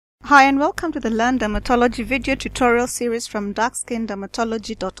Hi and welcome to the Learn Dermatology video tutorial series from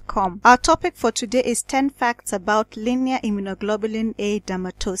darkskindermatology.com. Our topic for today is 10 facts about linear immunoglobulin A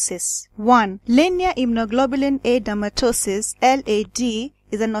dermatosis. 1. Linear immunoglobulin A dermatosis LAD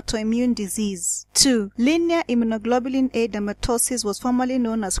is an autoimmune disease. 2. Linear immunoglobulin A dermatosis was formerly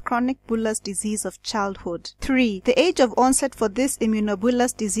known as chronic bullous disease of childhood. 3. The age of onset for this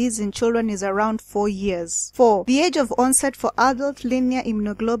immunobullous disease in children is around 4 years. 4. The age of onset for adult linear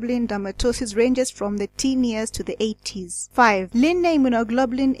immunoglobulin dermatosis ranges from the teen years to the 80s. 5. Linear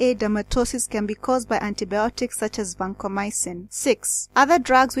immunoglobulin A dermatosis can be caused by antibiotics such as vancomycin. 6. Other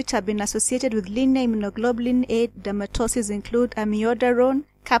drugs which have been associated with linear immunoglobulin A dermatosis include amiodarone,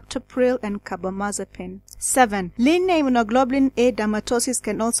 captopril, and carbamazepine. 7. Linear immunoglobulin A dermatosis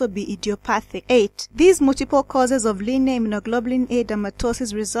can also be idiopathic. 8. These multiple causes of linear immunoglobulin A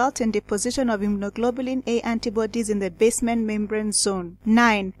dermatosis result in deposition of immunoglobulin A antibodies in the basement membrane zone.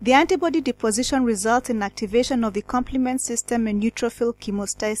 9. The antibody deposition results in activation of the complement system and neutrophil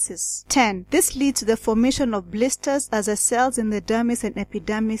chemostasis. 10. This leads to the formation of blisters as the cells in the dermis and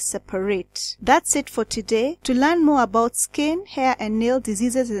epidermis separate. That's it for today. To learn more about skin, hair, and nail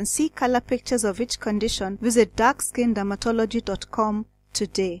diseases and see color pictures of each condition, visit darkskindermatology.com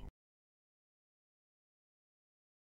today.